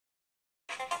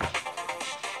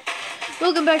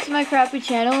Welcome back to my crappy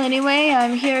channel. Anyway,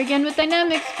 I'm here again with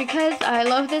Dynamix because I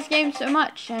love this game so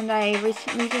much and I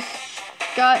recently just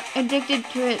got addicted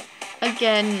to it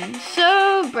again.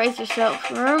 So brace yourself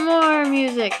for more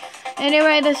music.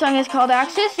 Anyway, the song is called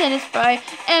Axis and it's by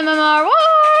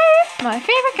MMRY, my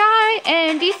favorite guy,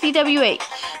 and DCWH.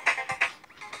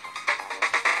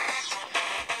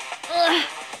 Ugh,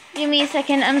 give me a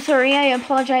second. I'm sorry. I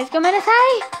apologize.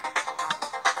 Gomenasai.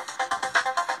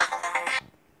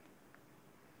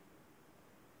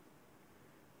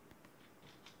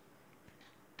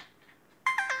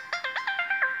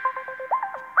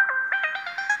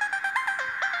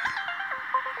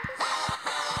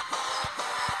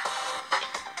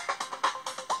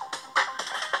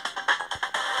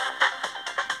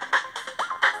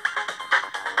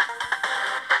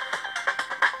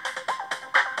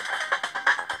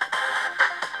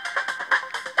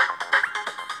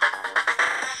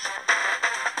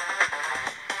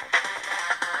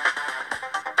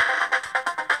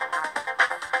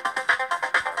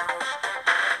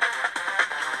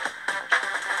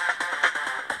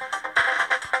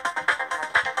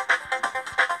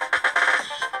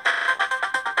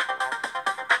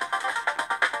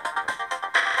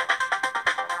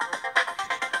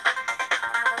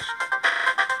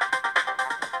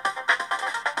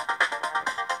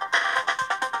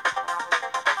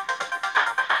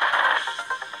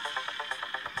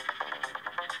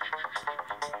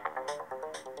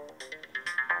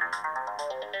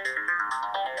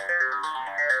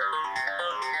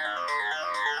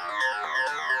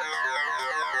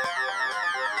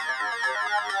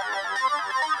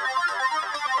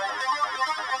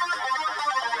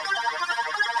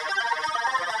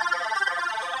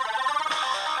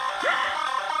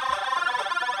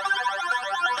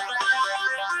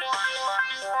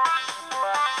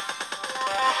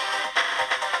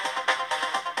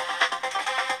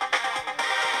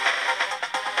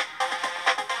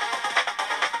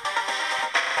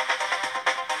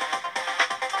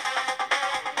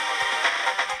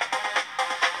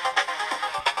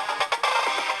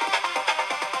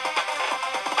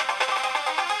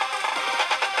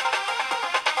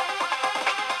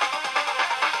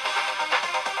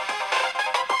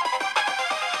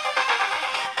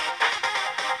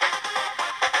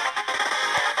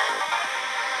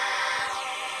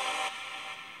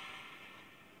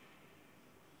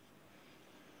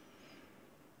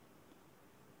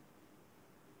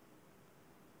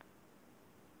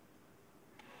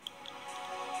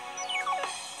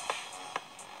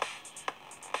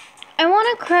 I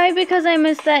want to cry because I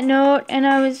missed that note and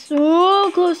I was so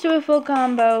close to a full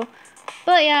combo.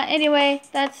 But yeah, anyway,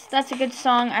 that's a good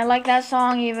song. I like that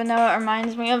song even though it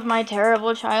reminds me of my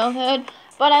terrible childhood.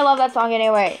 But I love that song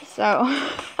anyway, so.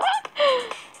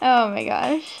 Oh my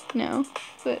gosh, no.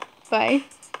 But bye.